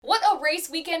race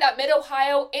weekend at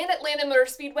Mid-Ohio and Atlanta Motor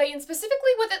Speedway, and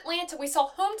specifically with Atlanta, we saw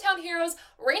hometown heroes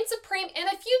reign supreme and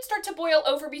a feud start to boil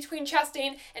over between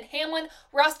Chastain and Hamlin.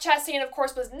 Ross Chastain, of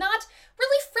course, was not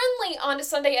really friendly on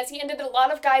Sunday as he ended a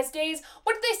lot of guys' days.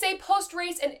 What did they say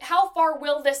post-race, and how far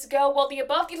will this go? Well, the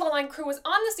Above the Line crew was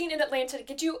on the scene in Atlanta to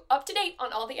get you up to date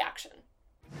on all the action.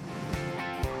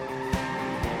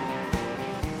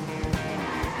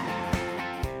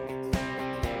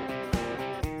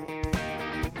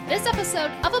 This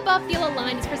episode of Above the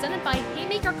Line is presented by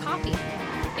Haymaker Coffee.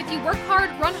 If you work hard,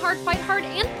 run hard, fight hard,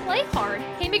 and play hard,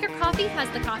 Haymaker Coffee has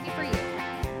the coffee for you.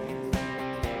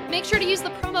 Make sure to use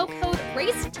the promo code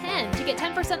RACE10 to get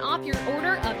 10% off your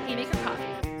order of Haymaker Coffee.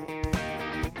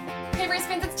 Hey race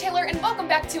fans, it's Taylor, and welcome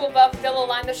back to Above the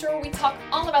Line, the show where we talk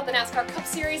all about the NASCAR Cup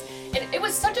Series. And it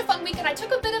was such a fun weekend. I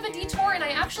took a bit of a detour, and I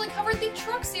actually covered the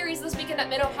Truck Series this weekend at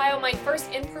Mid-Ohio, my first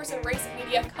in-person race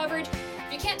media coverage.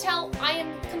 If you can't tell, I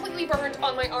am completely burned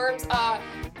on my arms.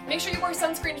 Make sure you wear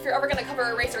sunscreen if you're ever going to cover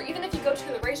a race, or even if you go to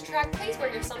the racetrack, please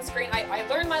wear your sunscreen. I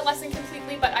learned my lesson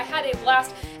completely, but I had a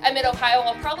blast at Mid-Ohio.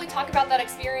 I'll probably talk about that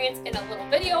experience in a little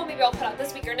video. Maybe I'll put out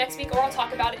this week or next week, or I'll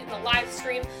talk about it in the live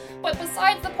stream. But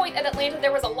besides the point at Atlanta,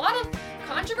 there was a lot of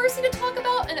controversy to talk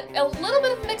about and a little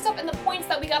bit of mix-up in the points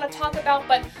that we got to talk about,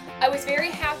 but I was very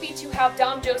happy to have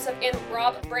Dom Joseph and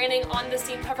Rob Branning on the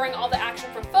scene covering all the action,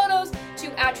 from photos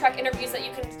to ad-track interviews that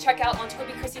you can check out on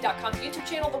TobyChristie.com's YouTube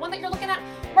channel, the one that you're looking at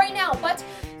right now. But,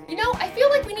 you know, I feel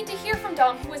like we need to hear from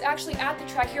Dom, who was actually at the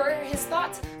track. Here are his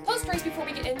thoughts post-race before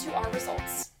we get into our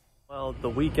results. Well, the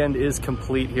weekend is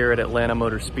complete here at Atlanta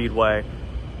Motor Speedway.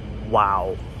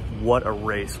 Wow, what a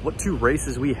race. What two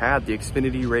races we had. The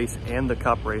Xfinity race and the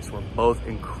Cup race were both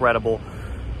incredible.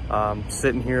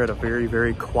 Sitting here at a very,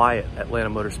 very quiet Atlanta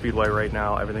Motor Speedway right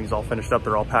now. Everything's all finished up.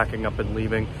 They're all packing up and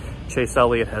leaving. Chase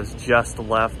Elliott has just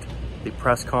left the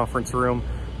press conference room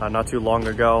not too long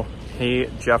ago. He,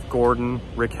 Jeff Gordon,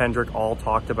 Rick Hendrick all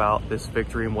talked about this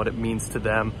victory and what it means to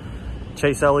them.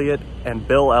 Chase Elliott and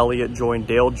Bill Elliott joined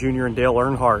Dale Jr. and Dale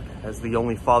Earnhardt as the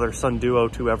only father-son duo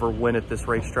to ever win at this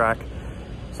racetrack.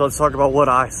 So let's talk about what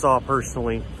I saw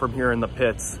personally from here in the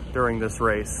pits during this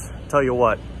race. Tell you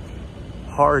what,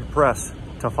 hard pressed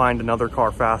to find another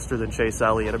car faster than Chase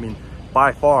Elliott. I mean,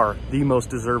 by far the most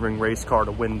deserving race car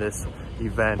to win this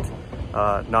event.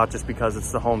 Not just because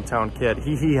it's the hometown kid.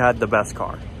 He had the best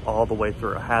car all the way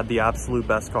through. Had the absolute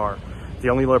best car. The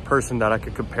only other person that I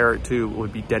could compare it to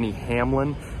would be Denny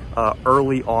Hamlin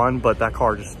early on, but that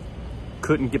car just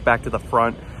couldn't get back to the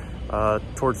front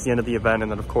towards the end of the event.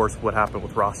 And then, of course, what happened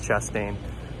with Ross Chastain.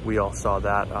 We all saw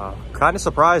that. Kind of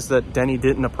surprised that Denny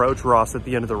didn't approach Ross at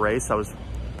the end of the race. I was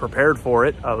prepared for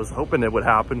it. I was hoping it would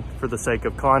happen for the sake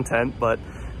of content, but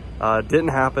didn't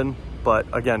happen. But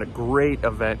again, a great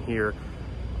event here.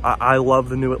 I love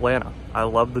the new Atlanta. I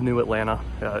love the new Atlanta.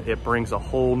 It brings a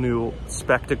whole new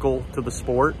spectacle to the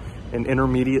sport. An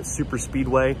intermediate super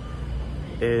speedway.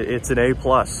 It's an A+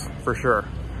 for sure.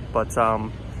 But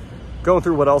going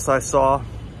through what else I saw,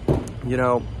 you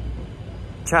know,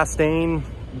 Chastain,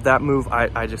 that move, I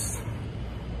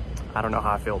don't know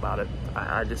how I feel about it.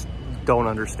 I just don't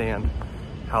understand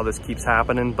how this keeps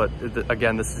happening. But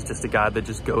again, this is just a guy that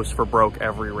just goes for broke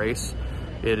every race.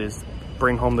 It is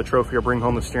bring home the trophy or bring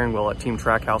home the steering wheel at Team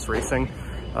Trackhouse Racing.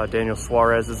 Daniel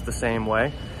Suarez is the same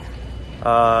way.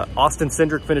 Austin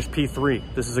Cindric finished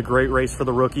P3. This is a great race for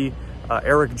the rookie.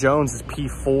 Eric Jones is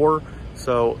P4.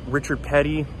 So Richard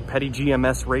Petty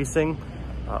GMS Racing,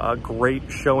 a great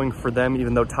showing for them,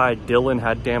 even though Ty Dillon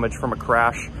had damage from a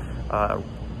crash.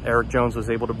 Eric Jones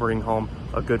was able to bring home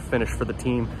a good finish for the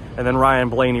team. And then Ryan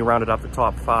Blaney rounded up the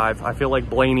top 5. I feel like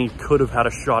Blaney could have had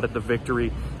a shot at the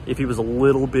victory if he was a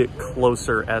little bit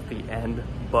closer at the end,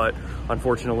 but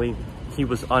unfortunately he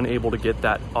was unable to get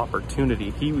that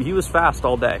opportunity. He was fast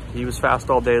all day. He was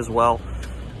fast all day as well.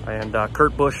 And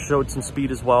Kurt Busch showed some speed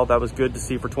as well. That was good to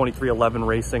see for 2311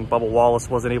 Racing. Bubba Wallace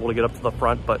wasn't able to get up to the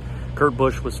front, but Kurt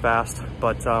Busch was fast.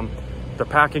 But they're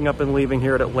packing up and leaving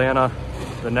here at Atlanta.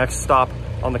 The next stop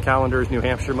on the calendar is New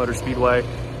Hampshire Motor Speedway.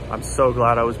 I'm so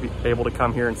glad I was able to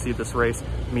come here and see this race,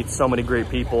 meet so many great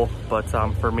people. But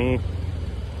for me,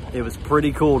 it was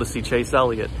pretty cool to see Chase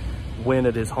Elliott win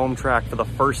at his home track for the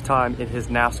first time in his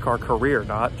NASCAR career,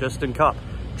 not just in Cup,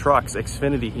 Trucks,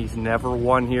 Xfinity. He's never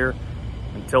won here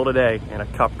until today in a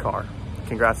Cup car.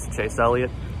 Congrats to Chase Elliott.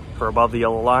 For Above the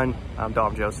Yellow Line, I'm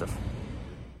Dom Joseph.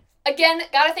 Again,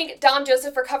 gotta thank Dom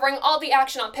Joseph for covering all the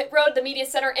action on pit road, the media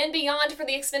center, and beyond for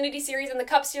the Xfinity Series and the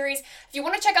Cup Series. If you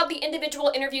want to check out the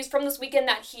individual interviews from this weekend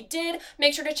that he did,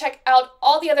 make sure to check out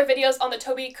all the other videos on the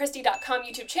TobyChristie.com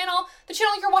YouTube channel, the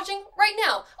channel you're watching right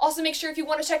now. Also, make sure if you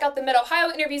want to check out the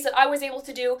Mid-Ohio interviews that I was able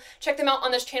to do, check them out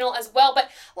on this channel as well.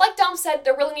 But like Dom said,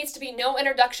 there really needs to be no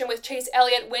introduction with Chase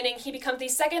Elliott winning. He becomes the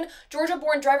second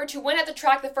Georgia-born driver to win at the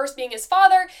track, the first being his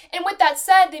father. And with that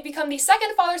said, they become the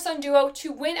second father-son duo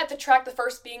to win at the track, the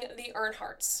first being the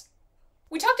Earnhardts.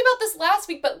 We talked about this last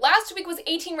week, but last week was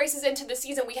 18 races into the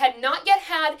season. We had not yet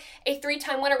had a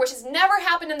 3-time winner, which has never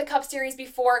happened in the Cup Series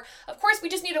before. Of course, we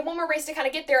just needed one more race to kind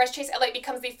of get there as Chase Elliott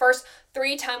becomes the first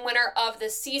 3-time winner of the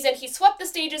season. He swept the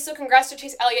stages, so congrats to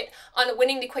Chase Elliott on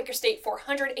winning the Quaker State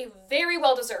 400, a very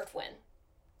well-deserved win.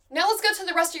 Now let's go to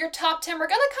the rest of your top 10. We're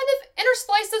going to kind of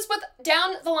intersplice this with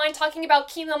down the line talking about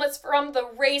key moments from the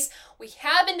race. We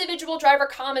have individual driver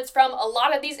comments from a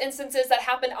lot of these instances that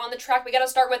happened on the track. We got to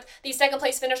start with the second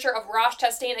place finisher of Ross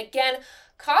Chastain. Again,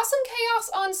 caused some chaos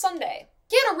on Sunday.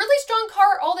 He had a really strong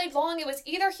car all day long. It was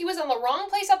either he was in the wrong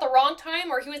place at the wrong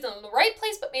time or he was in the right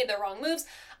place but made the wrong moves.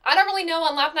 I don't really know.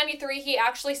 On lap 93, he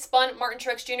actually spun Martin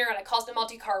Truex Jr. and it caused a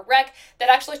multi-car wreck that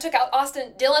actually took out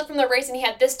Austin Dillon from the race, and he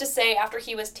had this to say after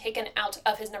he was taken out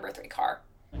of his number 3 car.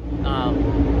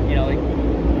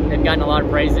 They've gotten a lot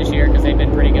of praise this year because they've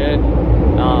been pretty good,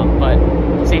 but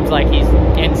it seems like he's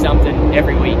in something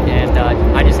every week, and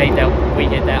I just hate that we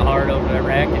hit that hard over the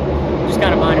wreck and just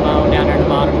kind of minding my own down there at the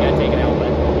bottom, got taken out. But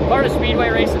part of speedway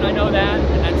racing, I know that,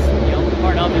 and that's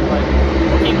part of it, but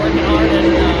we'll keep working hard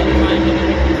and trying to do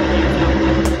it.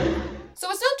 So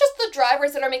it's not just the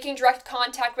drivers that are making direct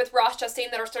contact with Ross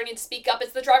Chastain that are starting to speak up.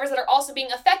 It's the drivers that are also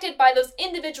being affected by those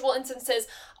individual instances.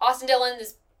 Austin Dillon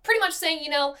is pretty much saying,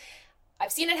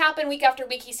 I've seen it happen week after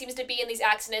week. He seems to be in these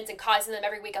accidents and causing them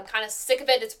every week. I'm kind of sick of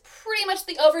it. It's pretty much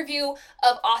the overview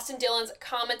of Austin Dillon's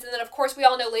comments. And then, of course, we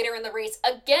all know later in the race,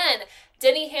 again,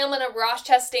 Denny Hamlin and Ross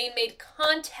Chastain made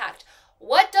contact.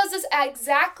 What does this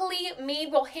exactly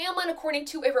mean? Well, Hamlin, according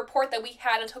to a report that we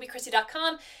had on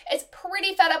TobyChristie.com, is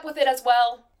pretty fed up with it as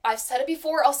well. I've said it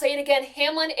before, I'll say it again.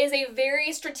 Hamlin is a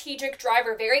very strategic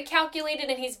driver, very calculated,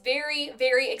 and he's very,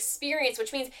 very experienced,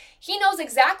 which means he knows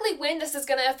exactly when this is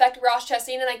going to affect Ross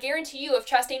Chastain, and I guarantee you if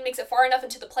Chastain makes it far enough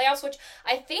into the playoffs, which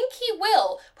I think he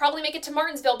will, probably make it to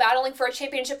Martinsville battling for a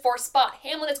championship 4 spot,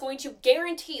 Hamlin is going to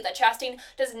guarantee that Chastain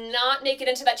does not make it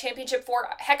into that championship 4.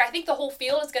 Heck, I think the whole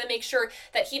field is going to make sure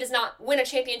that he does not win a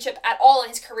championship at all in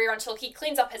his career until he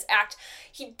cleans up his act.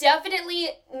 He definitely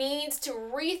needs to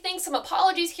rethink some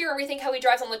apologies here and rethink how he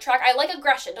drives on the track. I like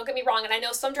aggression, don't get me wrong, and I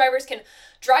know some drivers can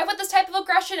drive with this type of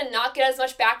aggression and not get as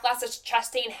much backlash as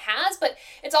Chastain has, but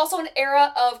it's also an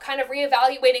era of kind of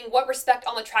reevaluating what respect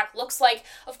on the track looks like.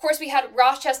 Of course, we had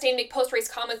Ross Chastain make post-race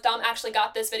comments. Dom actually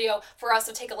got this video for us,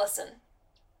 so take a listen.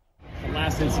 The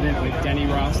last incident with Denny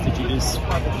Ross, did you just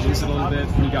lose it a little bit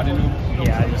when you got into him?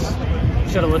 Yeah, I just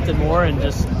should have lifted more and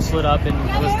just slid up and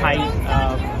was tight.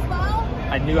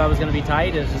 I knew I was going to be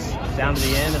tight. It was just down to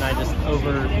the end, and I just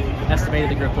overestimated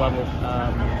the grip level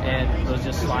and was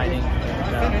just sliding.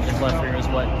 And just left rear is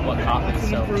what caught me.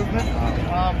 So,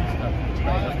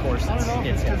 of course, it's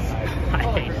I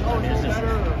hate it. I mean, it's just,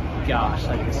 gosh,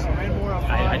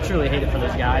 I truly hate it for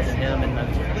those guys and him. And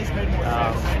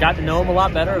got to know him a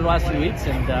lot better over the last few weeks,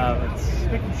 and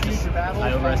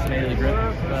I overestimated the grip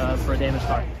for a damaged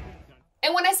car.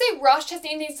 And when I say Ross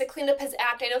Chastain needs to clean up his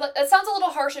act, I know that sounds a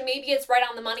little harsh and maybe it's right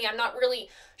on the money. I'm not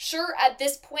really sure at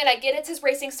this point. I get it's his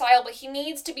racing style, but he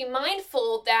needs to be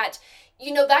mindful that,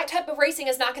 that type of racing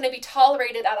is not going to be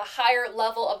tolerated at a higher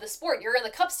level of the sport. You're in the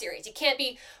Cup Series. You can't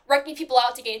be wrecking people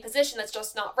out to gain position. That's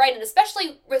just not right. And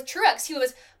especially with Truex, who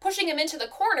was pushing him into the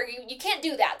corner, you can't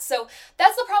do that. So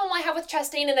that's the problem I have with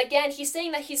Chastain. And again, he's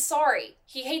saying that he's sorry.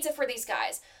 He hates it for these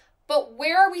guys. But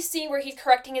where are we seeing where he's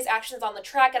correcting his actions on the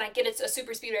track? And I get it's a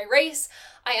super speedway race.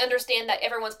 I understand that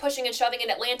everyone's pushing and shoving in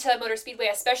Atlanta Motor Speedway,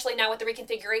 especially now with the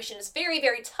reconfiguration, is very,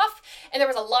 very tough. And there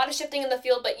was a lot of shifting in the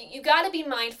field, but you got to be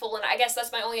mindful. And I guess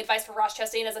that's my only advice for Ross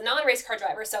Chastain as a non-race car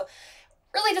driver. So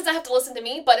really doesn't have to listen to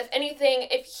me, but if anything,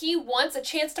 if he wants a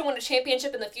chance to win a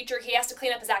championship in the future, he has to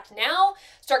clean up his act now,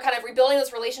 start kind of rebuilding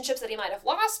those relationships that he might have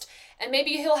lost, and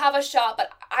maybe he'll have a shot. But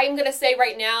I'm going to say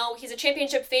right now, he's a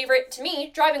championship favorite to me,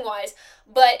 driving-wise,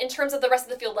 but in terms of the rest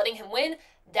of the field letting him win,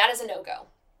 that is a no-go.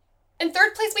 In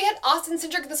third place, we had Austin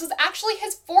Cindric. This was actually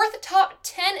his 4th top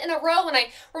 10 in a row, and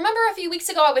I remember a few weeks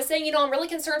ago I was saying, I'm really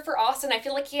concerned for Austin. I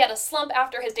feel like he had a slump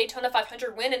after his Daytona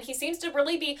 500 win, and he seems to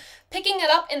really be picking it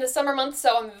up in the summer months,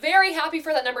 so I'm very happy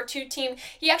for that number 2 team.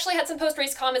 He actually had some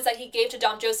post-race comments that he gave to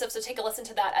Dom Joseph, so take a listen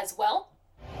to that as well.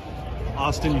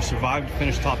 Austin, you survived to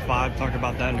finish top 5. Talk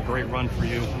about that and a great run for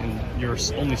you and your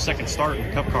only second start in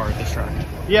the Cup car at this track.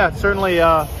 Yeah, certainly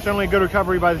a good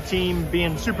recovery by the team,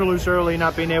 being super loose early,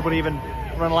 not being able to even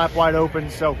run a lap wide open.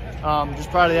 So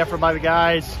just proud of the effort by the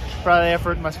guys, proud of the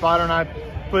effort my spotter and I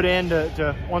put in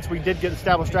to once we did get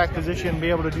established track position,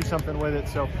 be able to do something with it.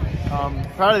 So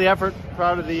proud of the effort,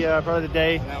 proud of the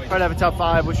day, proud to have a top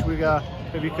 5. Wish we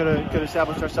maybe could have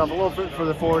established ourselves a little bit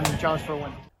further forward and challenged for a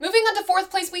win. Moving on to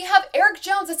 4th place, we have Eric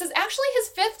Jones. This is actually his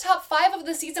 5th top 5 of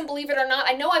the season, believe it or not.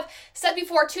 I know I've said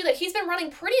before, too, that he's been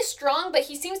running pretty strong, but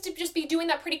he seems to just be doing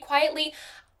that pretty quietly.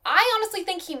 I honestly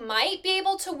think he might be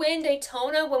able to win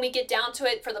Daytona when we get down to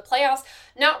it for the playoffs.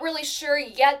 Not really sure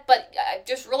yet, but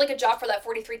just really good job for that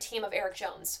 43 team of Eric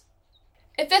Jones.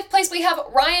 In 5th place, we have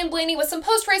Ryan Blaney with some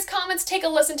post-race comments. Take a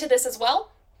listen to this as well.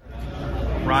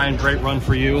 Ryan, great run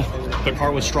for you. The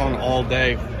car was strong all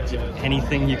day.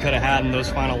 Anything you could have had in those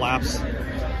final laps?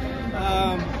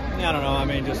 Yeah, I don't know. I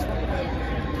mean, just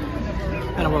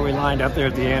kind of where we lined up there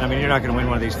at the end. I mean, you're not going to win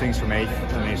one of these things from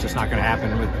 8th. I mean, it's just not going to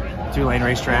happen with 2-lane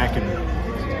racetrack, and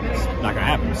it's not going to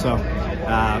happen. So,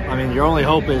 I mean, your only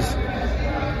hope is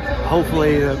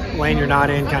hopefully the lane you're not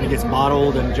in kind of gets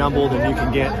bottled and jumbled and you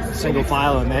can get single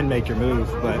file and then make your move.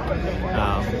 But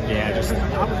yeah, just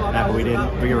that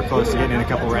we were close to getting in a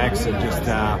couple wrecks and just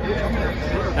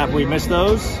that we missed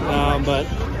those. But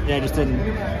yeah, it just didn't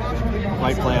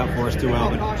quite play out for us too well,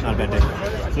 but not a bad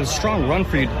day. It was a strong run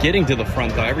for you getting to the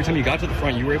front, though. Every time you got to the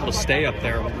front, you were able to stay up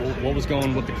there. What was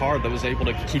going with the car that was able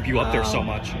to keep you up there so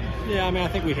much? Yeah, I mean, I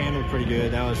think we handled pretty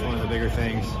good. That was one of the bigger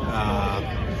things.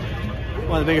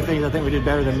 One of the bigger things I think we did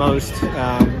better than most.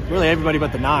 Really everybody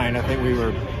but the 9. I think we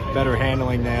were better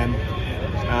handling than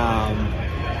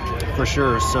for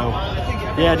sure. So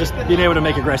yeah, just being able to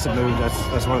make aggressive moves,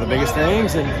 that's one of the biggest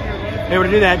things. And able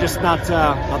to do that, just not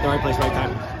the right place, right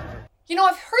time. You know,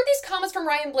 I've heard these comments from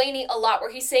Ryan Blaney a lot where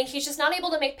he's saying he's just not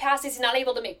able to make passes, he's not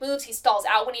able to make moves, he stalls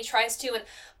out when he tries to, and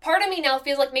part of me now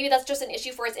feels like maybe that's just an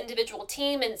issue for his individual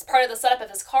team and it's part of the setup of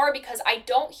his car because I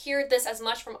don't hear this as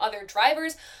much from other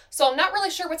drivers, so I'm not really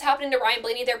sure what's happening to Ryan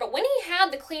Blaney there, but when he had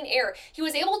the clean air, he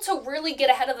was able to really get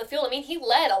ahead of the field. I mean, he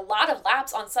led a lot of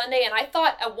laps on Sunday, and I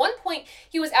thought at one point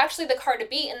he was actually the car to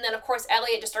beat, and then of course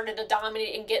Elliott just started to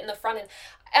dominate and get in the front, and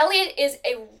Elliott is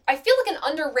I feel like an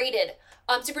underrated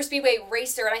super speedway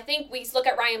racer, and I think we look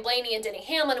at Ryan Blaney and Denny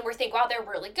Hamlin and we think, wow, they're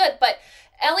really good, but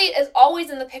Elliott is always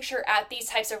in the picture at these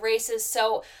types of races.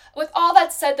 So with all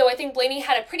that said, though, I think Blaney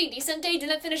had a pretty decent day,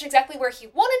 didn't finish exactly where he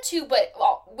wanted to, but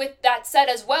with that said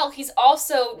as well, he's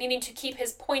also needing to keep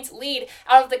his points lead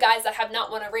out of the guys that have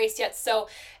not won a race yet. So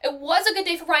it was a good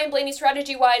day for Ryan Blaney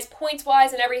strategy-wise,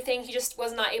 points-wise, and everything. He just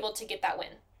was not able to get that win.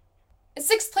 In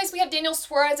 6th place, we have Daniel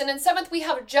Suarez, and in 7th, we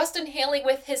have Justin Haley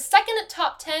with his 2nd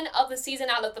top 10 of the season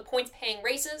out of the points-paying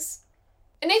races.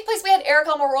 In 8th place, we had Eric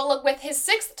Almirola with his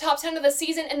 6th top 10 of the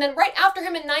season, and then right after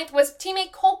him in 9th was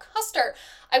teammate Cole Custer.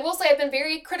 I will say I've been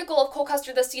very critical of Cole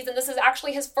Custer this season. This is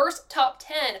actually his first top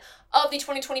 10 of the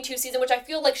 2022 season, which I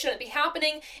feel like shouldn't be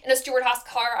happening in a Stewart-Haas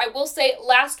car. I will say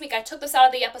last week I took this out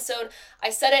of the episode. I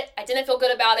said it. I didn't feel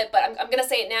good about it, but I'm going to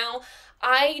say it now.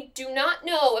 I do not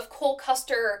know if Cole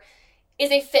Custer is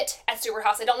a fit at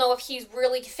Stewart-Haas. I don't know if he's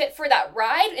really fit for that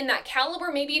ride in that caliber.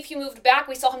 Maybe if he moved back,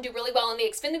 we saw him do really well in the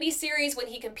Xfinity Series when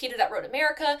he competed at Road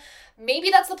America.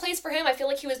 Maybe that's the place for him. I feel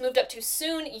like he was moved up too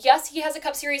soon. Yes, he has a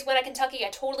Cup Series win at Kentucky. I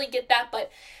totally get that, but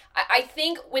I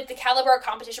think with the caliber of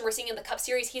competition we're seeing in the Cup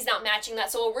Series, he's not matching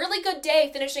that. So a really good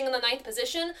day finishing in the 9th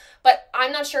position, but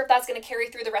I'm not sure if that's going to carry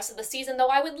through the rest of the season, though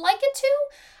I would like it to.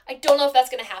 I don't know if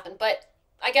that's going to happen, but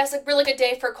I guess a really good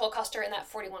day for Cole Custer in that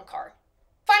 41 car.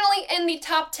 Finally, in the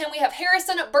top 10, we have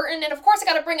Harrison Burton, and of course I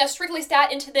got to bring a Strictly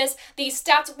Stat into this, the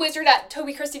stats wizard at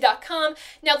TobyChristie.com.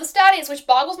 Now the stat is, which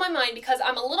boggles my mind because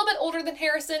I'm a little bit older than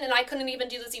Harrison, and I couldn't even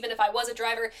do this even if I was a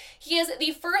driver. He is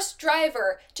the first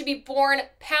driver to be born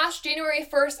past January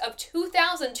 1st of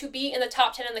 2000 to be in the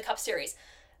top 10 in the Cup Series.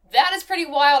 That is pretty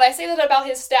wild. I say that about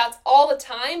his stats all the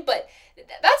time, but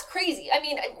that's crazy. I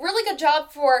mean, a really good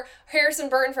job for Harrison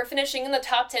Burton for finishing in the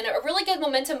top 10. A really good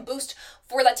momentum boost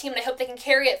for that team, and I hope they can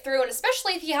carry it through, and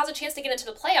especially if he has a chance to get into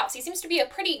the playoffs. He seems to be a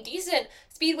pretty decent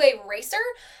speedway racer.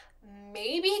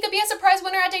 Maybe he could be a surprise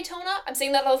winner at Daytona. I'm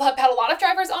saying that about a lot of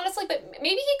drivers, honestly, but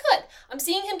maybe he could. I'm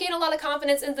seeing him gain a lot of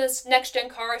confidence in this next-gen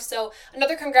car, so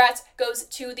another congrats goes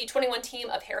to the 21 team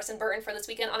of Harrison Burton for this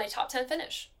weekend on a top 10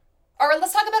 finish. All right,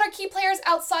 let's talk about our key players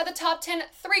outside the top 10.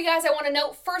 3 guys I want to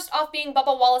note. First off being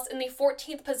Bubba Wallace in the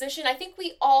 14th position. I think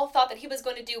we all thought that he was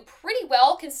going to do pretty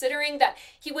well considering that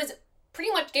he was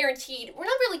pretty much guaranteed. We're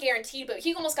not really guaranteed, but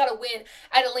he almost got a win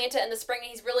at Atlanta in the spring, and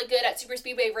he's really good at super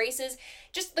speedway races.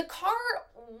 Just the car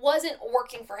wasn't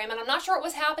working for him, and I'm not sure what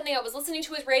was happening. I was listening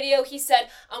to his radio. He said,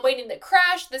 I'm waiting to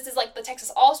crash. This is like the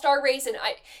Texas All-Star race, and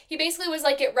he basically was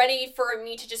like, get ready for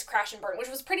me to just crash and burn, which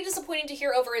was pretty disappointing to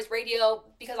hear over his radio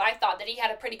because I thought that he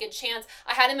had a pretty good chance.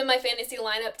 I had him in my fantasy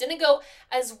lineup. Didn't go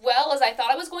as well as I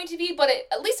thought it was going to be, but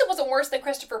at least it wasn't worse than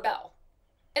Christopher Bell.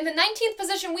 In the 19th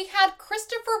position, we had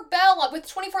Christopher Bell with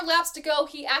 24 laps to go.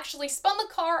 He actually spun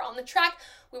the car on the track.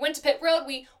 We went to pit road.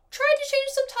 We tried to change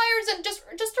some tires,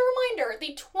 and just a reminder,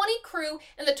 the 20 crew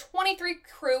and the 23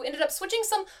 crew ended up switching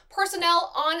some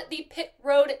personnel on the pit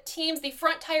road teams. The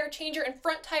front tire changer and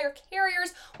front tire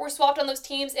carriers were swapped on those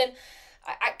teams, and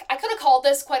I could have called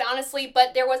this, quite honestly,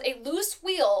 but there was a loose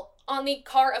wheel on the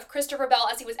car of Christopher Bell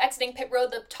as he was exiting pit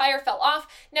road. The tire fell off.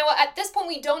 Now, at this point,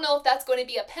 we don't know if that's going to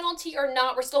be a penalty or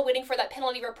not. We're still waiting for that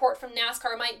penalty report from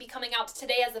NASCAR. It might be coming out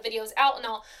today as the video is out, and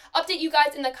I'll update you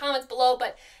guys in the comments below,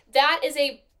 but that is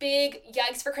a big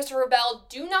yikes for Christopher Bell.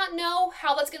 Do not know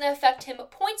how that's going to affect him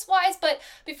points-wise, but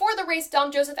before the race,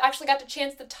 Dom Joseph actually got the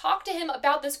chance to talk to him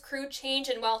about this crew change,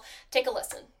 and well, take a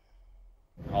listen.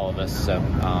 All of us, so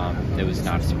it was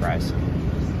not a surprise.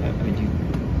 I mean,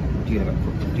 do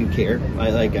you care?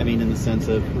 I mean, in the sense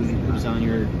of who's on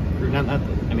your crew? Not.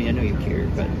 I mean, I know you care,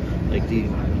 but like, do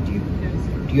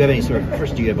you have any sort of,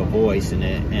 first, do you have a voice in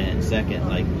it, and second,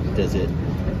 like, does it?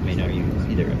 I mean, are you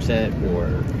either upset or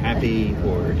happy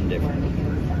or indifferent?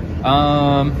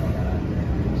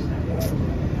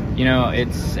 You know,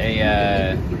 it's a.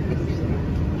 I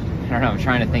don't know. I'm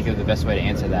trying to think of the best way to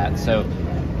answer that. So.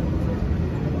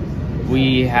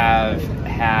 We have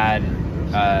had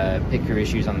pit crew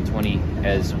issues on the 20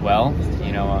 as well.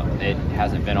 You know, it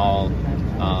hasn't been all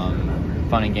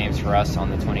fun and games for us on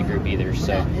the 20 group either.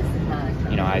 So,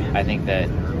 you know, I think that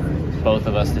both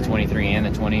of us, the 23 and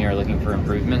the 20, are looking for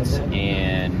improvements.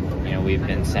 And, you know, we've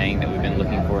been saying that we've been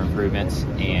looking for improvements.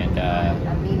 And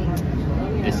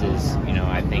this is, you know,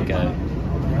 I think I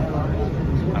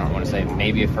don't want to say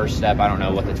maybe a first step. I don't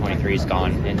know what the 23's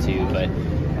gone into, but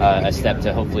a step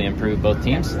to hopefully improve both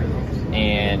teams,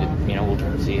 and you know,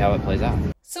 we'll see how it plays out.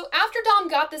 So after Dom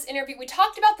got this interview, we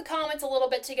talked about the comments a little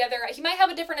bit together. He might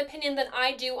have a different opinion than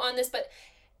I do on this, but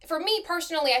for me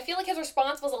personally, I feel like his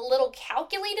response was a little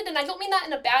calculated, and I don't mean that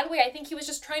in a bad way. I think he was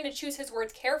just trying to choose his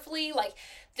words carefully. Like,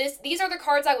 these are the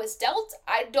cards I was dealt.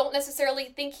 I don't necessarily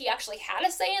think he actually had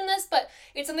a say in this, but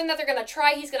it's something that they're going to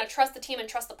try. He's going to trust the team and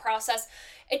trust the process.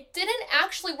 It didn't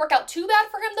actually work out too bad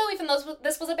for him, though, even though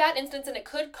this was a bad instance and it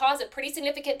could cause a pretty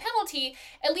significant penalty.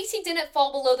 At least he didn't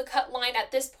fall below the cut line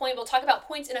at this point. We'll talk about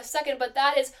points in a second, but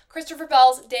that is Christopher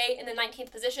Bell's day in the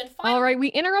 19th position. All right, we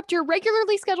interrupt your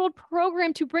regularly scheduled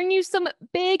program to bring you some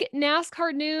big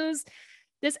NASCAR news.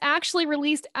 This actually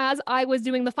released as I was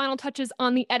doing the final touches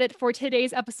on the edit for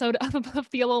today's episode of Above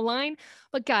the Yellow Line.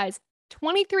 But guys,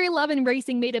 23XI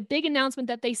Racing made a big announcement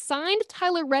that they signed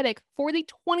Tyler Reddick for the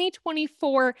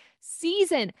 2024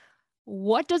 season.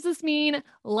 What does this mean?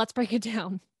 Let's break it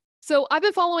down. So I've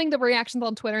been following the reactions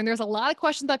on Twitter, and there's a lot of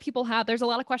questions that people have. There's a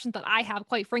lot of questions that I have,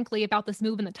 quite frankly, about this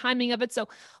move and the timing of it. So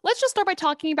let's just start by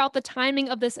talking about the timing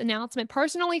of this announcement.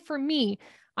 Personally, for me,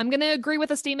 I'm going to agree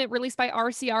with a statement released by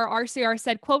RCR. RCR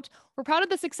said, quote, "We're proud of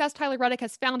the success Tyler Reddick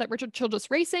has found at Richard Childress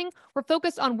Racing. We're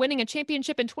focused on winning a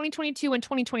championship in 2022 and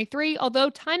 2023, although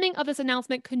timing of this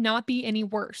announcement could not be any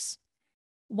worse."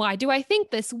 Why do I think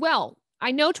this? Well,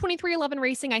 I know 23XI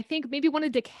Racing, I think, maybe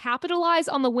wanted to capitalize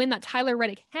on the win that Tyler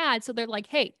Reddick had. So they're like,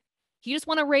 hey, he just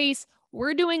won a race.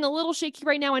 We're doing a little shaky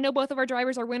right now. I know both of our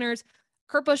drivers are winners.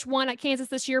 Kurt Busch won at Kansas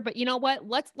this year, but you know what?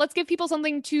 Let's give people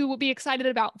something to be excited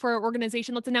about for our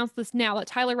organization. Let's announce this now that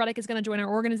Tyler Reddick is going to join our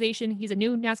organization. He's a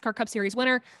new NASCAR Cup Series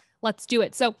winner. Let's do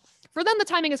it. So for them, the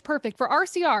timing is perfect. For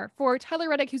RCR, for Tyler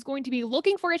Reddick, who's going to be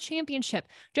looking for a championship,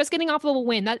 just getting off of a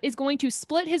win, that is going to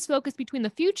split his focus between the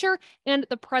future and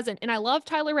the present. And I love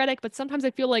Tyler Reddick, but sometimes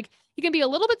I feel like he can be a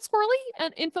little bit squirrely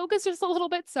and in focus just a little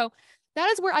bit. So that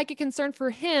is where I get concerned for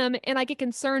him. And I get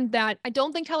concerned that I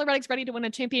don't think Tyler Reddick's ready to win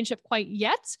a championship quite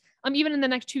yet, even in the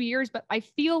next 2 years, but I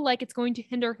feel like it's going to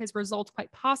hinder his results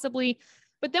quite possibly.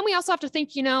 But then we also have to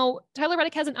think, Tyler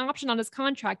Reddick has an option on his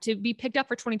contract to be picked up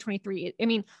for 2023. I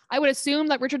mean, I would assume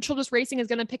that Richard Childress Racing is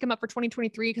going to pick him up for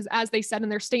 2023 because, as they said in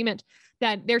their statement,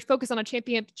 that they're focused on a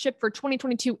championship for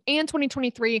 2022 and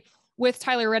 2023 with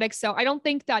Tyler Reddick. So I don't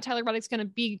think that Tyler Reddick's going to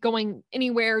be going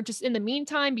anywhere just in the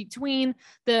meantime between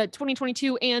the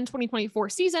 2022 and 2024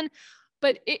 season.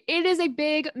 But it is a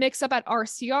big mix up at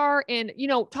RCR, and,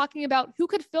 talking about who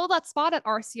could fill that spot at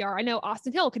RCR. I know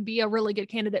Austin Hill could be a really good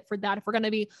candidate for that. If we're going to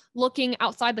be looking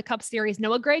outside the Cup Series,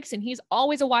 Noah Gragson, he's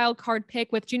always a wild card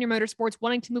pick with Junior Motorsports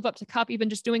wanting to move up to Cup, even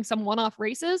just doing some one-off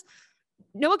races.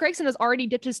 Noah Gragson has already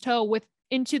dipped his toe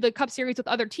into the Cup Series with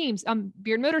other teams.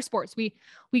 Beard Motorsports,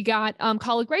 we got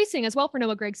Colleague Racing as well for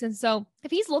Noah Gragson. So if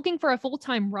he's looking for a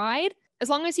full-time ride, as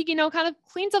long as he, kind of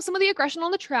cleans up some of the aggression on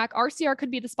the track, RCR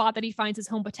could be the spot that he finds his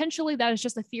home potentially. That is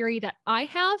just a theory that I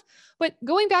have. But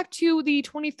going back to the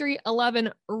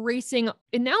 2311 racing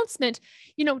announcement,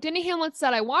 Denny Hamlin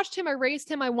said, I watched him, I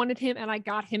raced him, I wanted him, and I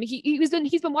got him. He's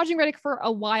been watching Reddick for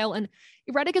a while, and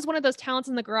Reddick is one of those talents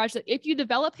in the garage that if you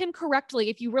develop him correctly,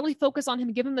 if you really focus on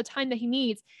him, give him the time that he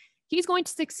needs, he's going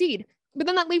to succeed. But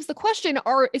then that leaves the question,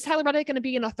 is Tyler Reddick going to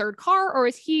be in a third car, or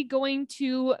is he going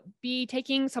to be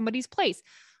taking somebody's place?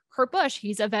 Kurt Busch,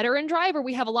 he's a veteran driver.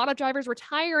 We have a lot of drivers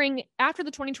retiring after the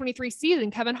 2023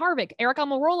 season. Kevin Harvick, Eric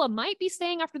Almirola might be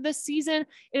staying after this season.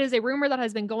 It is a rumor that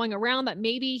has been going around that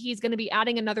maybe he's going to be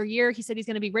adding another year. He said he's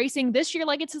going to be racing this year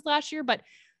like it's his last year, but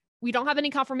we don't have any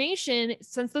confirmation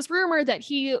since this rumor that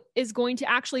he is going to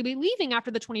actually be leaving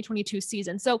after the 2022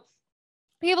 season. So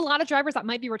we have a lot of drivers that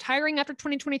might be retiring after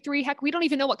 2023. Heck, we don't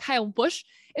even know what Kyle Busch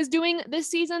is doing this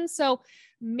season. So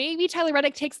maybe Tyler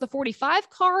Reddick takes the 45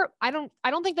 car. I don't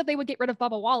think that they would get rid of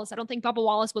Bubba Wallace. I don't think Bubba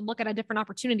Wallace would look at a different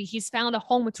opportunity. He's found a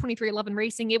home with 2311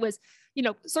 Racing. It was,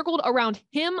 circled around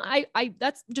him.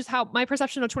 That's just how my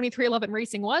perception of 2311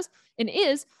 Racing was and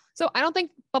is. So I don't think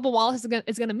Bubba Wallace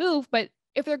is going to move, but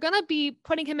if they're going to be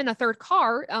putting him in a third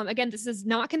car, again, this is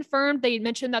not confirmed. They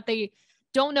mentioned that they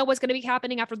don't know what's going to be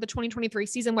happening after the 2023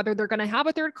 season, whether they're going to have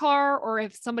a third car or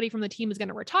if somebody from the team is going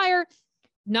to retire.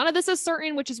 None of this is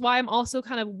certain, which is why I'm also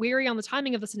kind of weary on the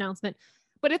timing of this announcement.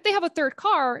 But if they have a third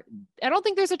car, I don't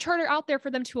think there's a charter out there for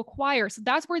them to acquire. So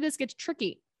that's where this gets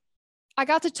tricky. I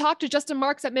got to talk to Justin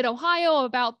Marks at Mid-Ohio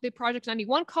about the Project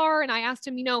 91 car. And I asked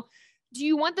him, do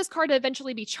you want this car to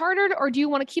eventually be chartered, or do you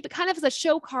want to keep it kind of as a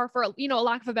show car for, a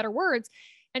lack of better words?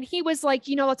 And he was like,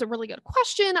 that's a really good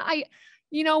question.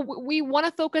 We want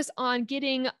to focus on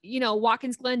getting,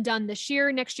 Watkins Glen done this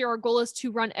year. Next year, our goal is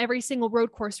to run every single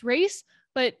road course race,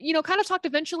 but, kind of talked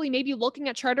eventually maybe looking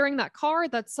at chartering that car.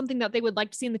 That's something that they would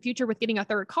like to see in the future with getting a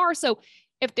third car. So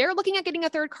if they're looking at getting a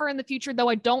third car in the future, though,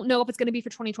 I don't know if it's going to be for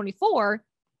 2024,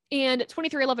 and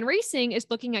 2311 Racing is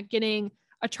looking at getting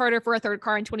a charter for a third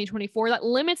car in 2024. That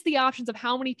limits the options of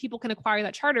how many people can acquire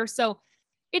that charter. So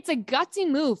it's a gutsy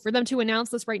move for them to announce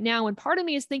this right now. And part of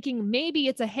me is thinking maybe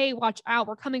it's hey, watch out,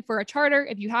 we're coming for a charter.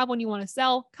 If you have one you want to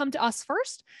sell, come to us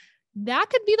first. That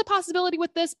could be the possibility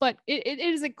with this, but it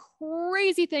is a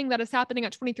crazy thing that is happening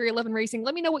at 2311 Racing.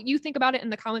 Let me know what you think about it in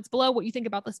the comments below, what you think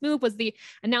about this move. Was the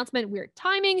announcement weird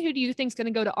timing? Who do you think is going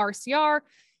to go to RCR?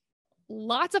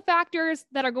 Lots of factors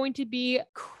that are going to be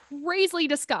crazily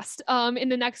discussed in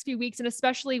the next few weeks, and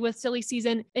especially with silly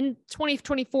season in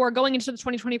 2024, going into the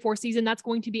 2024 season, that's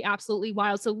going to be absolutely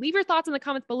wild. So leave your thoughts in the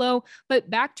comments below, but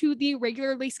back to the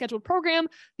regularly scheduled program,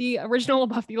 the original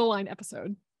Above the Line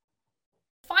episode.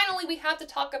 Finally, we have to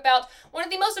talk about one of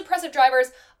the most impressive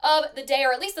drivers of the day,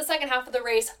 or at least the second half of the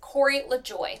race, Corey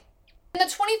LaJoie. In the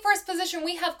 21st position,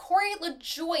 we have Corey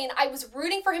LaJoie, and I was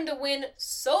rooting for him to win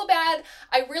so bad.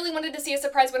 I really wanted to see a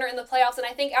surprise winner in the playoffs, and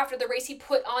I think after the race he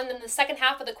put on in the second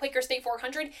half of the Quaker State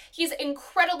 400, he's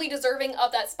incredibly deserving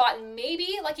of that spot, and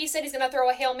maybe, like he said, he's going to throw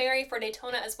a Hail Mary for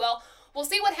Daytona as well. We'll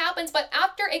see what happens, but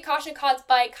after a caution caused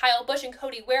by Kyle Busch and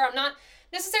Cody Ware, I'm not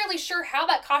necessarily sure how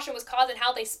that caution was caused and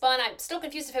how they spun. I'm still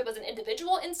confused if it was an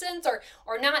individual instance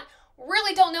or not.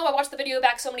 Really don't know. I watched the video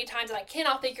back so many times and I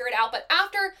cannot figure it out. But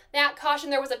after that caution,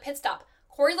 there was a pit stop.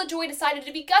 Corey LaJoie decided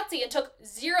to be gutsy and took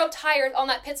 0 tires on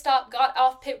that pit stop, got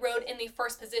off pit road in the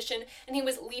first position, and he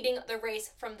was leading the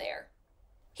race from there.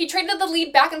 He traded the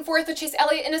lead back and forth with Chase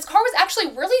Elliott, and his car was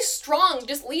actually really strong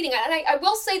just leading. And I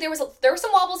will say there were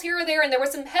some wobbles here or there, and there were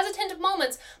some hesitant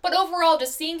moments, but overall,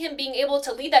 just seeing him being able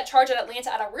to lead that charge at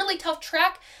Atlanta at a really tough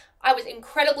track, I was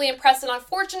incredibly impressed, and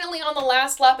unfortunately on the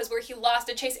last lap is where he lost,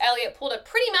 and Chase Elliott pulled a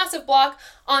pretty massive block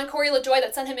on Corey LaJoie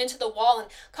that sent him into the wall and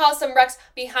caused some wrecks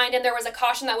behind him. There was a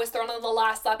caution that was thrown on the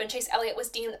last lap, and Chase Elliott was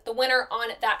deemed the winner on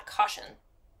that caution.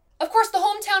 Of course, the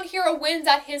hometown hero wins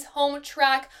at his home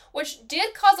track, which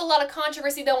did cause a lot of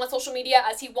controversy, though, on social media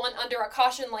as he won under a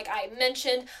caution, like I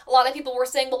mentioned. A lot of people were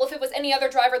saying, well, if it was any other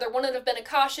driver, there wouldn't have been a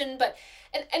caution. But,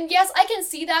 and yes, I can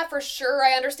see that for sure.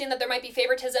 I understand that there might be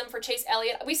favoritism for Chase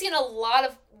Elliott. We've seen a lot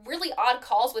of really odd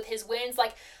calls with his wins,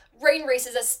 like rain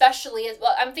races especially as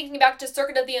well. I'm thinking back to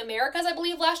Circuit of the Americas, I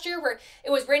believe, last year, where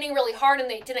it was raining really hard and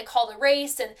they didn't call the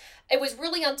race, and it was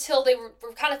really until they were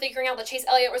kind of figuring out that Chase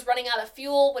Elliott was running out of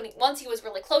fuel. Once he was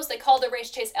really close, they called the race,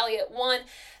 Chase Elliott won.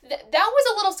 That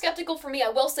was a little skeptical for me, I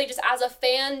will say, just as a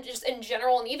fan, just in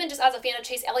general, and even just as a fan of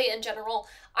Chase Elliott in general.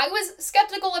 I was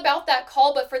skeptical about that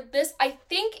call, but for this, I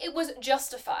think it was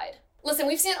justified. Listen,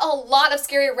 we've seen a lot of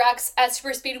scary wrecks at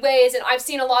super speedways, and I've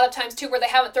seen a lot of times too where they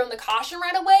haven't thrown the caution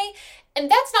right away. And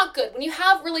that's not good. When you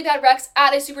have really bad wrecks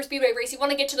at a super speedway race, you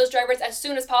want to get to those drivers as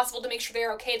soon as possible to make sure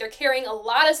they're okay. They're carrying a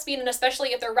lot of speed, and especially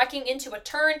if they're wrecking into a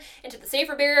turn, into the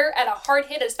safer barrier at a hard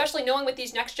hit, especially knowing with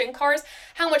these next-gen cars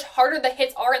how much harder the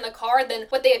hits are in the car than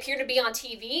what they appear to be on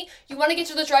TV. You want to get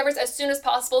to those drivers as soon as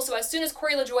possible, so as soon as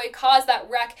Corey LaJoie caused that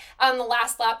wreck on the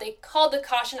last lap, they called the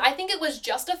caution. I think it was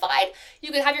justified.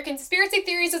 You can have your conspiracy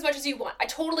theories as much as you want. I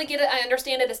totally get it. I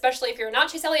understand it, especially if you're not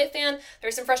a Chase Elliott fan.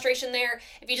 There's some frustration there.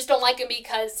 If you just don't like him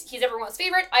because he's everyone's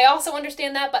favorite, I also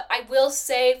understand that, but I will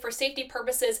say for safety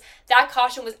purposes, that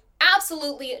caution was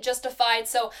absolutely justified.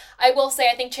 So I will say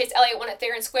I think Chase Elliott won it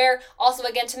fair and square. Also,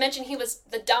 again, to mention he was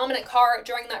the dominant car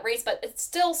during that race, but it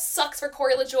still sucks for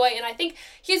Corey LaJoie, and I think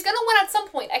he's going to win at some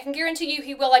point. I can guarantee you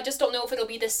he will. I just don't know if it'll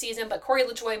be this season, but Corey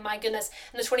LaJoie, my goodness,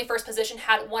 in the 21st position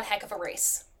had one heck of a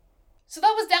race. So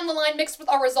that was down the line mixed with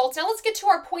our results. Now let's get to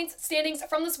our points standings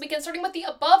from this weekend, starting with the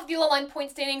above the yellow line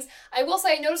point standings. I will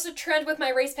say I noticed a trend with my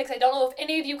race picks. I don't know if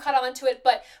any of you caught on to it,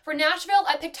 but for Nashville,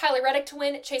 I picked Tyler Reddick to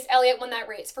win. Chase Elliott won that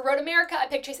race. For Road America, I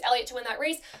picked Chase Elliott to win that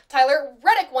race. Tyler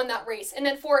Reddick won that race. And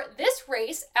then for this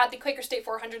race at the Quaker State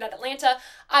 400 at Atlanta,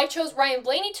 I chose Ryan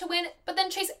Blaney to win, but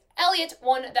then Chase Elliott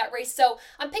won that race. So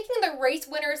I'm picking the race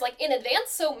winners like in advance,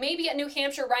 so maybe at New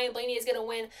Hampshire, Ryan Blaney is going to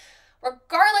win.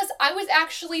 Regardless, I was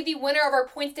actually the winner of our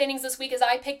point standings this week as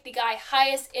I picked the guy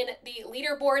highest in the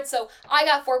leaderboard. So I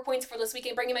got 4 points for this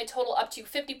weekend, bringing my total up to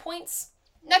 50 points.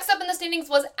 Next up in the standings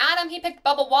was Adam. He picked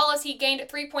Bubba Wallace. He gained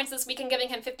 3 points this weekend, giving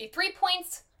him 53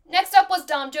 points. Next up was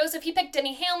Dom Joseph. He picked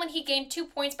Denny Hamlin. He gained 2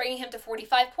 points, bringing him to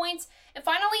 45 points. And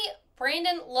finally,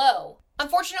 Brandon Lowe.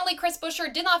 Unfortunately, Chris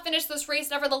Buescher did not finish this race.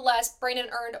 Nevertheless, Brandon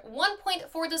earned 1 point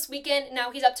for this weekend.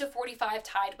 Now he's up to 45,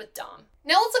 tied with Dom.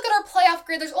 Now let's look at our playoff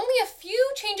grid. There's only a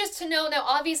few changes to note. Now,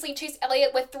 obviously, Chase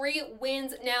Elliott with 3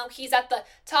 wins. Now he's at the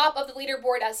top of the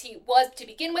leaderboard as he was to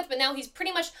begin with, but now he's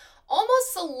pretty much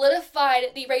almost solidified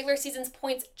the regular season's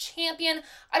points champion.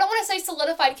 I don't want to say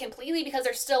solidified completely because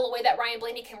there's still a way that Ryan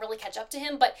Blaney can really catch up to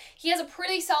him, but he has a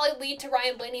pretty solid lead to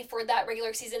Ryan Blaney for that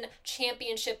regular season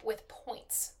championship with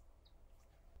points.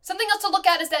 Something else to look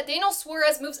at is that Daniel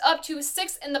Suarez moves up to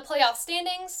 6th in the playoff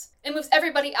standings and moves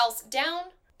everybody else down.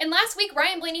 And last week,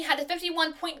 Ryan Blaney had a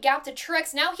 51-point gap to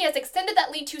Truex. Now he has extended that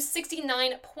lead to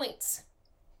 69 points.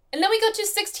 And then we go to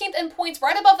 16th in points,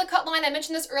 right above the cut line. I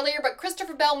mentioned this earlier, but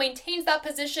Christopher Bell maintains that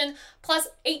position, plus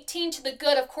 18 to the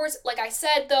good. Of course, like I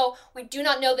said, though, we do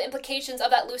not know the implications of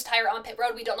that loose tire on pit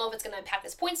road. We don't know if it's going to impact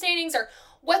his point standings or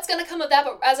what's going to come of that,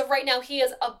 but as of right now, he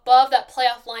is above that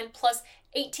playoff line, plus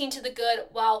 18 to the good,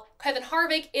 while Kevin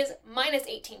Harvick is minus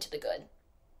 18 to the good.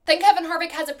 Then Kevin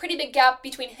Harvick has a pretty big gap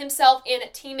between himself and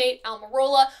teammate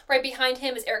Almirola. Right behind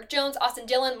him is Eric Jones, Austin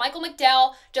Dillon, Michael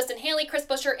McDowell, Justin Haley, Chris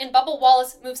Buescher, and Bubba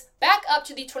Wallace moves back up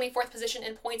to the 24th position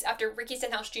in points after Ricky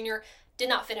Stenhouse Jr. did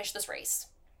not finish this race.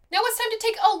 Now it's time to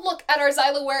take a look at our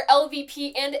Xyloware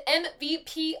LVP and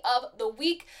MVP of the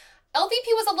week. LVP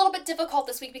was a little bit difficult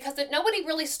this week because nobody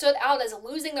really stood out as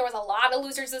losing. There was a lot of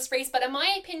losers this race, but in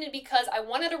my opinion, because I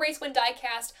wanted a race win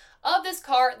diecast of this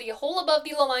car, the whole above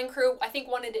the line crew, I think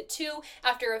wanted it too.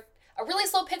 After a really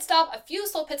slow pit stop, a few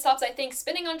slow pit stops, I think,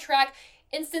 spinning on track,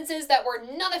 instances that were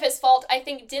none of his fault, I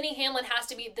think Denny Hamlin has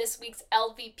to be this week's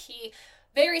LVP.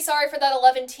 Very sorry for that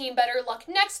 11 team. Better luck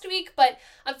next week, but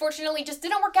unfortunately just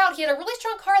didn't work out. He had a really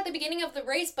strong car at the beginning of the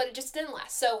race, but it just didn't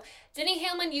last. So Denny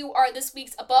Hamlin, you are this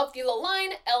week's above the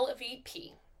line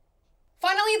LVP.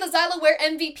 Finally, the Xyloware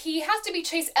MVP has to be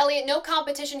Chase Elliott. No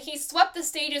competition. He swept the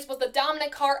stages, was the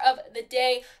dominant car of the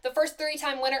day, the first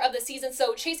 3-time winner of the season.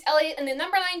 So Chase Elliott and the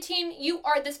number 9 team, you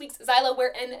are this week's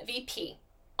Xyloware MVP.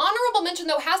 Honorable mention,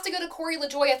 though, has to go to Corey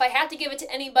LaJoie. If I had to give it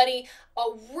to anybody, a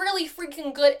really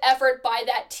freaking good effort by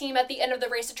that team at the end of the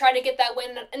race to try to get that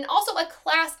win. And also a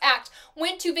class act.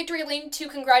 Went to Victory Lane to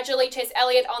congratulate Chase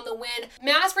Elliott on the win.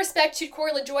 Mass respect to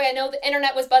Corey LaJoie. I know the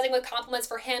internet was buzzing with compliments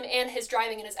for him and his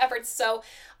driving and his efforts. So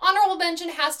honorable mention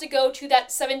has to go to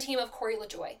that 7 team of Corey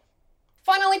LaJoie.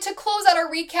 Finally, to close out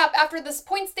our recap after this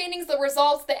point standings, the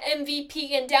results, the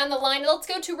MVP, and down the line, let's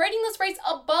go to rating this race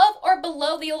above or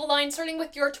below the yellow line, starting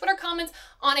with your Twitter comments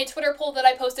on a Twitter poll that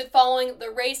I posted following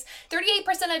the race.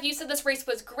 38% of you said this race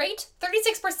was great,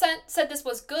 36% said this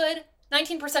was good,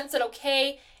 19% said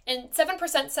okay, and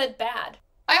 7% said bad.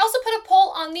 I also put a poll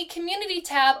on the community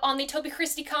tab on the Toby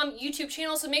Christie.com YouTube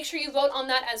channel, so make sure you vote on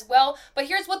that as well. But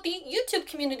here's what the YouTube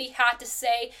community had to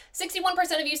say.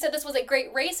 61% of you said this was a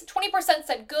great race, 20%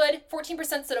 said good,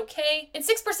 14% said okay, and 6%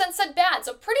 said bad,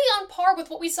 so pretty on par with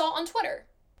what we saw on Twitter.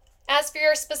 As for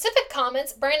your specific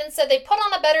comments, Brandon said they put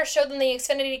on a better show than the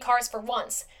Xfinity cars for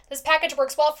once. This package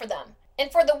works well for them.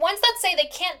 And for the ones that say they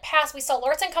can't pass, we saw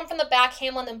Larson come from the back,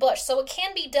 Hamlin and Busch, so it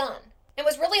can be done. And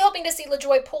was really hoping to see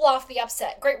LaJoie pull off the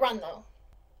upset. Great run, though.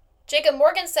 Jacob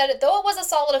Morgan said, though it was a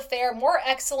solid affair, more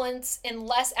excellence and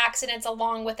less accidents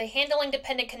along with a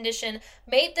handling-dependent condition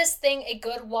made this thing a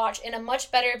good watch and a much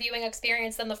better viewing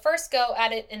experience than the first go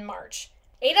at it in March.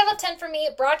 8 out of 10 for me.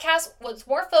 Broadcast was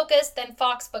more focused than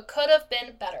Fox, but could have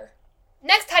been better.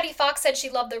 Next, Heidi Fox said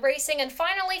she loved the racing, and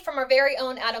finally, from our very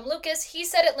own Adam Lucas, he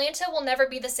said Atlanta will never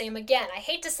be the same again. I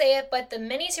hate to say it, but the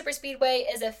Mini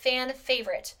Superspeedway is a fan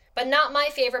favorite, but not my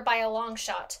favorite by a long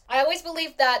shot. I always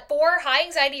believed that 4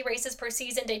 high-anxiety races per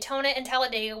season, Daytona and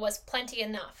Talladega, was plenty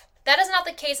enough. That is not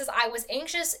the case, as I was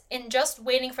anxious and just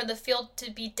waiting for the field to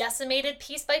be decimated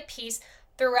piece by piece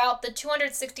throughout the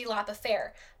 260-lap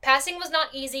affair. Passing was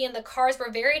not easy, and the cars were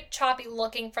very choppy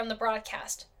looking from the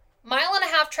broadcast.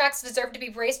 Mile-and-a-half tracks deserve to be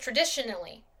raced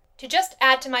traditionally. To just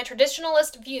add to my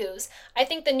traditionalist views, I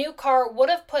think the new car would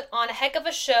have put on a heck of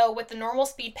a show with the normal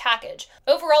speed package.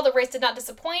 Overall, the race did not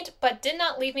disappoint, but did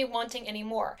not leave me wanting any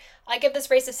more. I give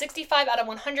this race a 65 out of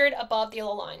 100 above the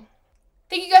yellow line.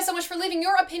 Thank you guys so much for leaving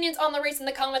your opinions on the race in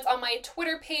the comments on my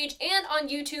Twitter page and on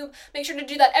YouTube. Make sure to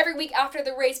do that every week after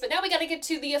the race. But now we got to get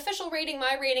to the official rating.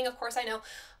 My rating, of course, I know.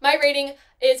 My rating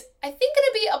is, I think, going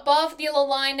to be above the yellow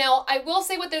line. Now, I will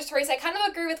say with this race, I kind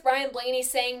of agree with Ryan Blaney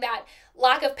saying that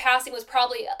lack of passing was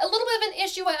probably a little bit of an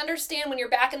issue. I understand when you're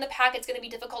back in the pack, it's going to be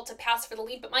difficult to pass for the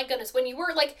lead. But my goodness, when you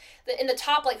were like in the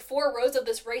top 4 rows of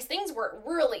this race, things were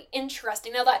really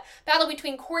interesting. Now, that battle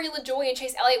between Corey LaJoie and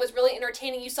Chase Elliott was really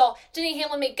entertaining. You saw Denny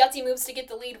Hamlin make gutsy moves to get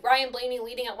the lead. Ryan Blaney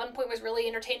leading at one point was really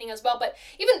entertaining as well. But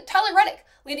even Tyler Reddick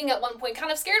leading at one point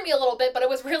kind of scared me a little bit, but it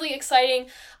was really exciting.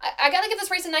 I got to give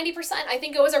this race a 90%. I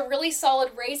think it was a really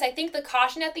solid race. I think the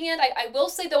caution at the end, I will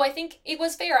say, though, I think it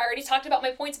was fair. I already talked about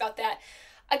my points about that.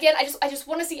 Again, I just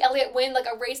want to see Elliott win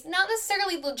a race, not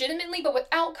necessarily legitimately, but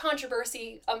without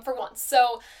controversy for once.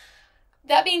 So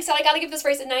that being said, I got to give this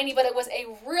race a 90, but it was a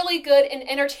really good and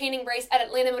entertaining race at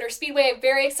Atlanta Motor Speedway. I'm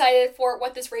very excited for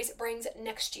what this race brings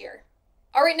next year.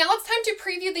 All right, now it's time to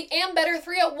preview the Am Better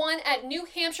 301 at New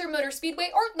Hampshire Motor Speedway,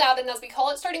 or Loudon as we call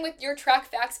it, starting with your track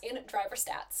facts and driver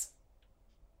stats.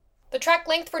 The track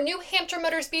length for New Hampshire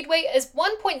Motor Speedway is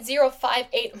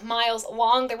 1.058 miles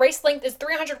long. The race length is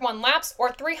 301 laps,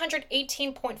 or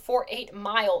 318.48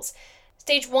 miles.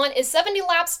 Stage 1 is 70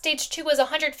 laps, Stage 2 is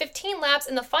 115 laps,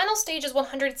 and the final stage is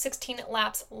 116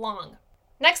 laps long.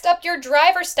 Next up, your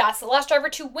driver stats. The last driver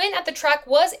to win at the track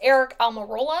was Eric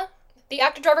Almirola. The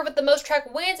active driver with the most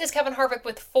track wins is Kevin Harvick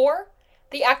with 4.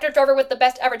 The active driver with the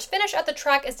best average finish at the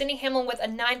track is Denny Hamlin with a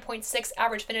 9.6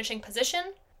 average finishing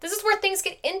position. This is where things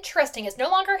get interesting. It's no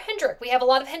longer Hendrick. We have a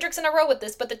lot of Hendricks in a row with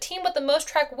this, but the team with the most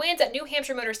track wins at New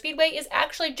Hampshire Motor Speedway is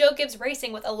actually Joe Gibbs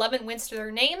Racing with 11 wins to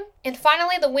their name. And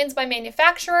finally, the wins by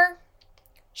manufacturer.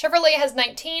 Chevrolet has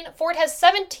 19, Ford has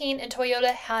 17, and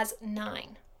Toyota has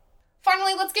 9.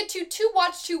 Finally, let's get to to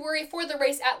watch, to worry for the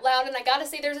race at Loudon. I gotta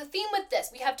say, there's a theme with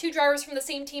this. We have 2 drivers from the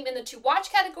same team in the to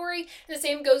watch category, and the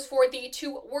same goes for the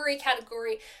to worry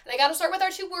category. And I gotta start with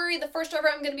our to worry. The first driver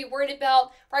I'm gonna be worried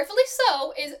about, rightfully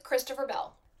so, is Christopher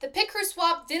Bell. The pit crew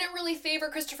swap didn't really favor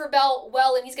Christopher Bell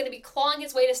well, and he's going to be clawing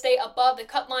his way to stay above the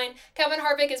cut line. Kevin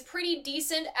Harvick is pretty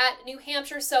decent at New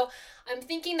Hampshire, so I'm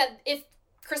thinking that if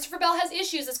Christopher Bell has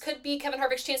issues, this could be Kevin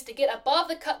Harvick's chance to get above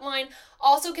the cut line.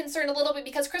 Also concerned a little bit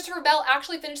because Christopher Bell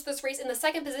actually finished this race in the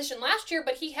 2nd position last year,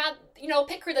 but he had, a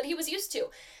pit crew that he was used to.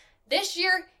 This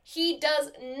year, he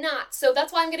does not. So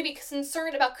that's why I'm going to be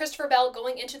concerned about Christopher Bell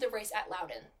going into the race at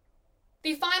Loudon.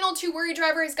 The final to worry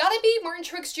driver has got to be Martin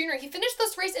Truex Jr. He finished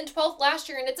this race in 12th last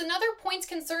year, and it's another points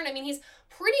concern. I mean, he's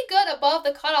pretty good above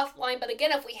the cutoff line, but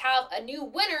again, if we have a new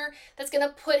winner, that's going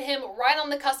to put him right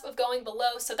on the cusp of going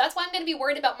below. So that's why I'm going to be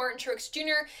worried about Martin Truex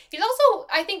Jr. He's also,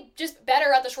 I think, just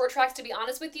better at the short tracks, to be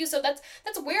honest with you. So that's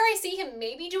where I see him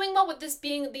maybe doing well, with this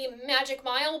being the magic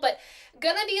mile, but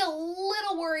gonna be a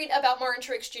little worried about Martin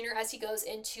Truex Jr. as he goes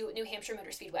into New Hampshire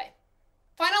Motor Speedway.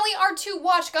 Finally, our to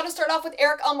watch. Got to start off with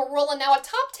Eric Almirola. Now, a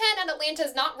top 10 at Atlanta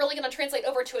is not really going to translate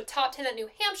over to a top 10 at New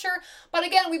Hampshire. But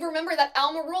again, we remember that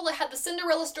Almirola had the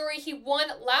Cinderella story. He won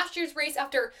last year's race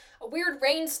after a weird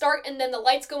rain start and then the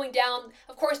lights going down.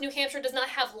 Of course, New Hampshire does not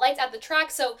have lights at the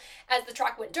track, so as the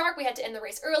track went dark, we had to end the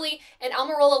race early. And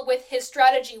Almirola, with his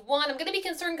strategy, won. I'm going to be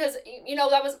concerned because, you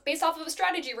know, that was based off of a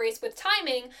strategy race with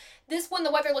timing. This one,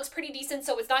 the weather looks pretty decent,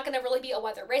 so it's not going to really be a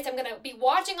weather race. I'm going to be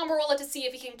watching Almirola to see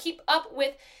if he can keep up with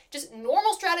just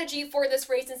normal strategy for this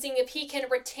race and seeing if he can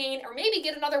retain or maybe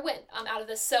get another win out of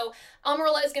this. So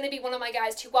Almirola is going to be one of my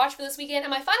guys to watch for this weekend.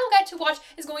 And my final guy to watch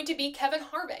is going to be Kevin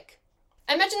Harvick.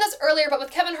 I mentioned this earlier, but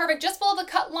with Kevin Harvick just below the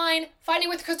cut line, fighting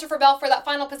with Christopher Bell for that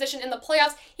final position in the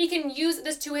playoffs, he can use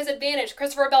this to his advantage.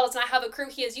 Christopher Bell does not have a crew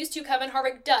he is used to. Kevin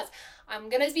Harvick does. I'm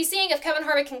going to be seeing if Kevin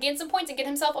Harvick can gain some points and get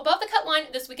himself above the cut line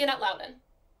this weekend at Loudon.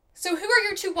 So who are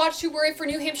your to watch to worry for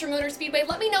New Hampshire Motor Speedway?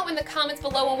 Let me know in the comments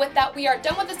below. And with that, we are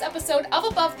done with this episode of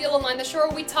Above the Yellow Line, the show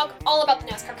where we talk all about the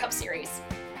NASCAR Cup Series.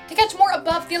 To catch more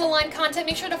Above the Yellow Line content,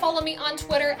 make sure to follow me on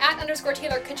Twitter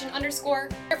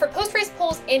 @_TaylorKitchen_. For post-race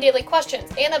polls and daily questions,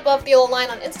 and Above the Yellow Line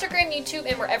on Instagram, YouTube,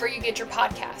 and wherever you get your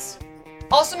podcasts.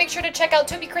 Also, make sure to check out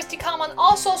TobyChristie.com on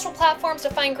all social platforms to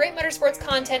find great motorsports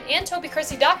content and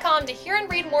TobyChristie.com to hear and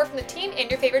read more from the team and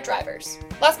your favorite drivers.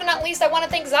 Last but not least, I want to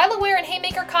thank Xylaware and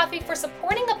Haymaker Coffee for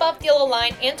supporting Above the Yellow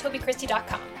Line and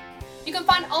TobyChristie.com. You can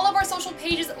find all of our social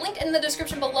pages linked in the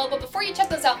description below, but before you check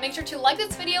those out, make sure to like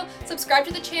this video, subscribe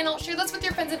to the channel, share this with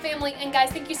your friends and family, and guys,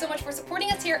 thank you so much for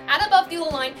supporting us here at Above the Yellow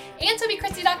Line and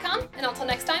TobyChristie.com, and until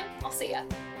next time, I'll see ya.